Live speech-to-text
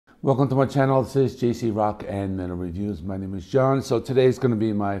Welcome to my channel. This is JC Rock and Metal Reviews. My name is John. So today is going to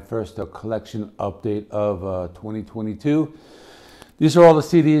be my first collection update of 2022. These are all the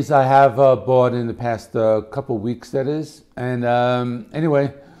CDs I have bought in the past couple weeks, that is. And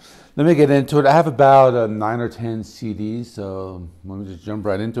anyway, let me get into it. I have about 9 or 10 CDs, so let me just jump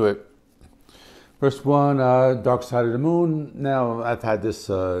right into it. First one, Dark Side of the Moon. Now, I've had this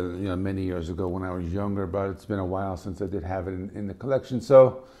many years ago when I was younger, but it's been a while since I did have it in the collection.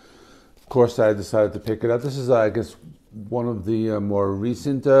 So, of course, I decided to pick it up. This is, I guess, one of the more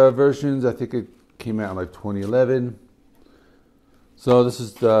recent versions. I think it came out in like 2011. So this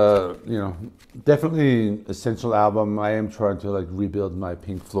is the, definitely essential album. I am trying to like rebuild my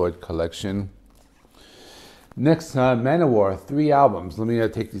Pink Floyd collection. Next, Manowar, 3 albums. Let me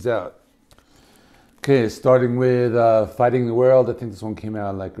take these out. Okay, starting with Fighting the World. I think this one came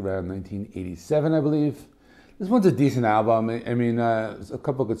out like around 1987, I believe. This one's a decent album. I mean, there's a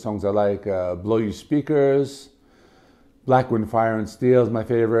couple of good songs I like. Blow You Speakers, Black Wind, Fire and Steel is my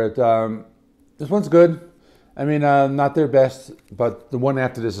favorite. This one's good. I mean, not their best, but the one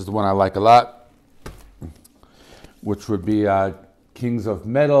after this is the one I like a lot, which would be Kings of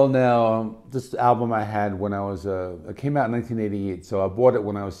Metal. Now, this album I had when I was, it came out in 1988, so I bought it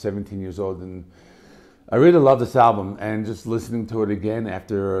when I was 17 years old, and I really love this album, and just listening to it again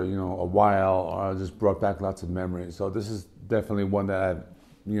after a while just brought back lots of memories. So this is definitely one that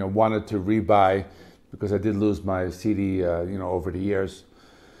I wanted to rebuy because I did lose my CD over the years.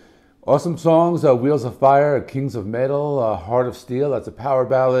 Awesome songs: Wheels of Fire, Kings of Metal, Heart of Steel. That's a power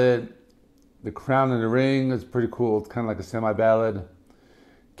ballad. The Crown and the Ring is pretty cool. It's kind of like a semi-ballad.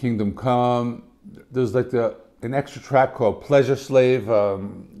 Kingdom Come. There's like an extra track called Pleasure Slave.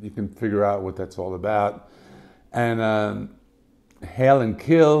 You can figure out what that's all about. And Hail and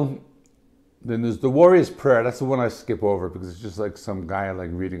Kill. Then there's The Warrior's Prayer. That's the one I skip over because it's just like some guy like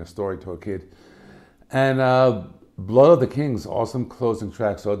reading a story to a kid. And Blood of the Kings, awesome closing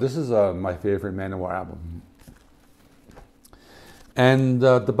track. So this is my favorite Manowar album. And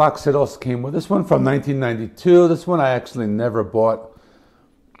the box set also came with this one from 1992. This one I actually never bought.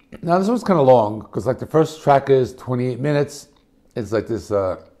 Now this one's kind of long because like the first track is 28 minutes. It's like this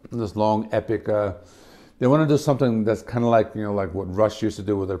long epic. They want to do something that's kind of like like what Rush used to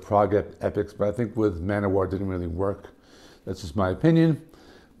do with their prog epics, but I think with Manowar it didn't really work. That's just my opinion.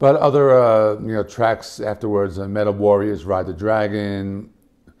 But other tracks afterwards, Metal Warriors, Ride the Dragon,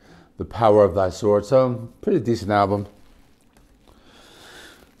 The Power of Thy Sword. So pretty decent album.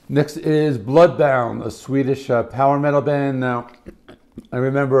 Next is Bloodbound, a Swedish power metal band. Now, I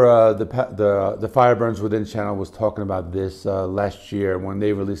remember the Fireburns Within channel was talking about this last year when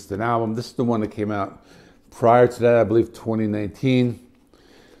they released an album. This is the one that came out prior to that, I believe 2019.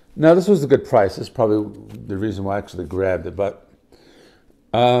 Now, this was a good price. This is probably the reason why I actually grabbed it. But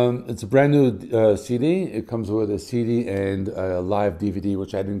it's a brand new CD. It comes with a CD and a live DVD,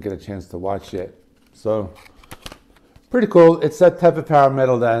 which I didn't get a chance to watch yet. So, pretty cool. It's that type of power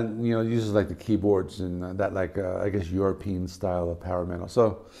metal that uses like the keyboards and that like I guess European style of power metal.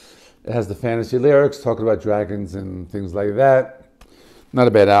 So it has the fantasy lyrics talking about dragons and things like that. Not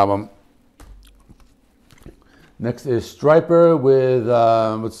a bad album. Next is Stryper with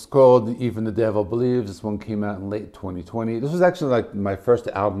what's called Even the Devil Believes. This one came out in late 2020. This was actually like my first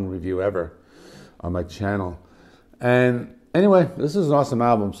album review ever on my channel. And anyway, this is an awesome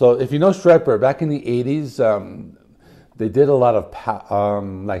album. So if you know Stryper, back in the 80s, they did a lot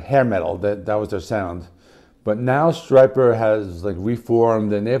of like hair metal. That was their sound. But now Stryper has like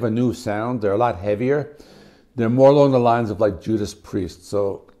reformed and they have a new sound. They're a lot heavier. They're more along the lines of like Judas Priest.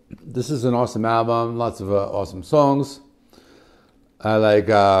 So this is an awesome album. Lots of awesome songs. I like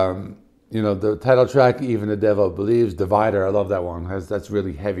the title track, Even the Devil Believes. Divider, I love that one. That's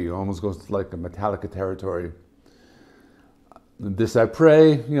really heavy. It almost goes to like a Metallica territory. This I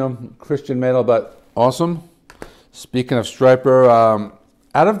Pray, Christian metal, but awesome. Speaking of Stryper,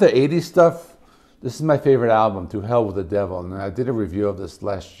 out of the 80s stuff, this is my favorite album, To Hell with the Devil. And I did a review of this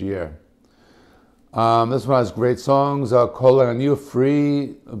last year. This one has great songs. Calling on You,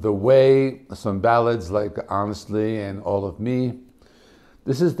 Free, The Way, some ballads like Honestly and All of Me.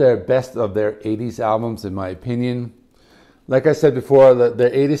 This is their best of their 80s albums, in my opinion. Like I said before, their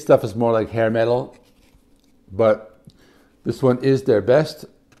 80s stuff is more like hair metal. But this one is their best.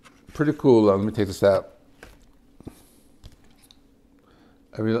 Pretty cool. Let me take this out.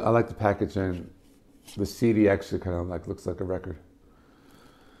 I like the package, and the CD actually kind of like looks like a record.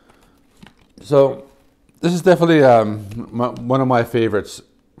 So this is definitely one of my favorites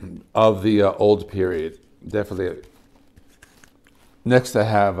of the old period. Definitely. Next, I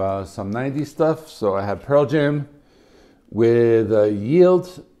have some 90s stuff. So I have Pearl Jam with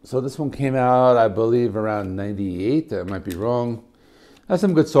Yield. So this one came out, I believe, around 98. I might be wrong. Has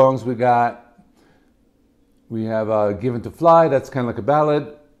some good songs. We have Given to Fly, that's kind of like a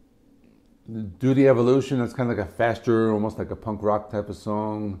ballad. Do the Evolution, that's kind of like a faster, almost like a punk rock type of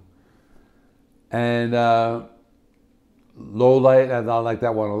song. And Low Light, I like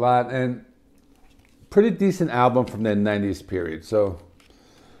that one a lot. And pretty decent album from the 90s period. So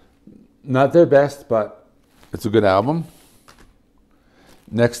not their best, but it's a good album.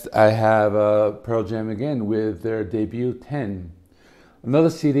 Next, I have Pearl Jam again with their debut 10. Another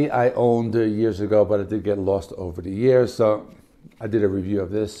CD I owned years ago, but it did get lost over the years. So I did a review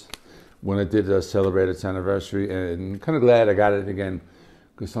of this when it did celebrate its anniversary, and kind of glad I got it again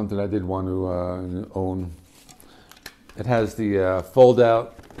because something I did want to own. It has the fold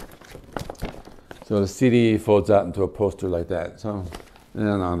out, so the CD folds out into a poster like that. So, and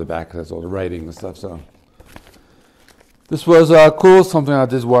then on the back it has all the writing and stuff. So this was cool, something I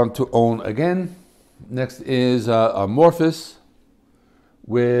just want to own again. Next is Amorphis,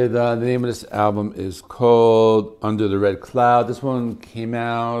 with the name of this album is called Under the Red Cloud. This one came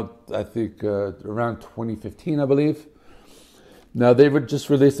out, I think, around 2015, I believe. Now, they just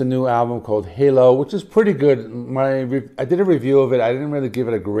released a new album called Halo, which is pretty good. I did a review of it. I didn't really give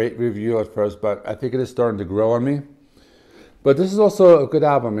it a great review at first, but I think it is starting to grow on me. But this is also a good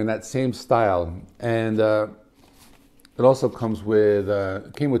album in that same style. And it also comes with,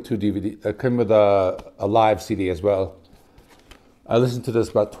 came with two DVD, came with a live CD as well. I listened to this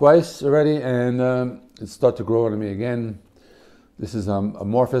about twice already, and it started to grow on me again. This is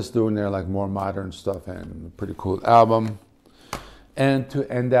Amorphis doing their like more modern stuff, and a pretty cool album. And to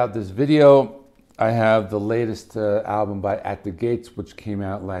end out this video, I have the latest album by At the Gates, which came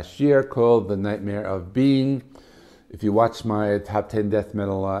out last year, called The Nightmare of Being. If you watch my top 10 death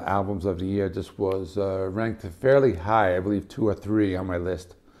metal albums of the year, this was ranked fairly high, I believe 2 or 3 on my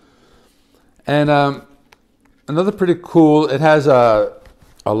list. And another pretty cool, it has a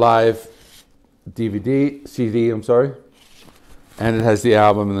live CD, I'm sorry. And it has the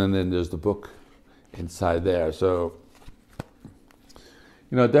album, and then there's the book inside there. So,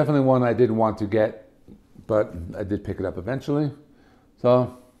 you know, definitely one I didn't want to get, but I did pick it up eventually.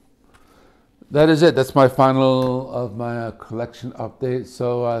 So that is it. That's my final of my collection update.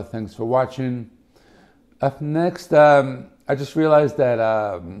 So thanks for watching. Up next, I just realized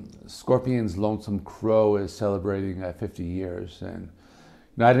that Scorpion's Lonesome Crow is celebrating 50 years. And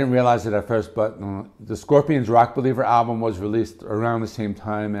I didn't realize it at first, but the Scorpions Rock Believer album was released around the same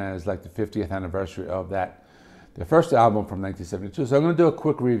time as like the 50th anniversary of that. Their first album from 1972. So I'm going to do a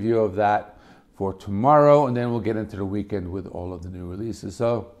quick review of that for tomorrow, and then we'll get into the weekend with all of the new releases.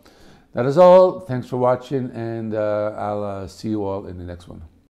 So that is all. Thanks for watching, and I'll see you all in the next one.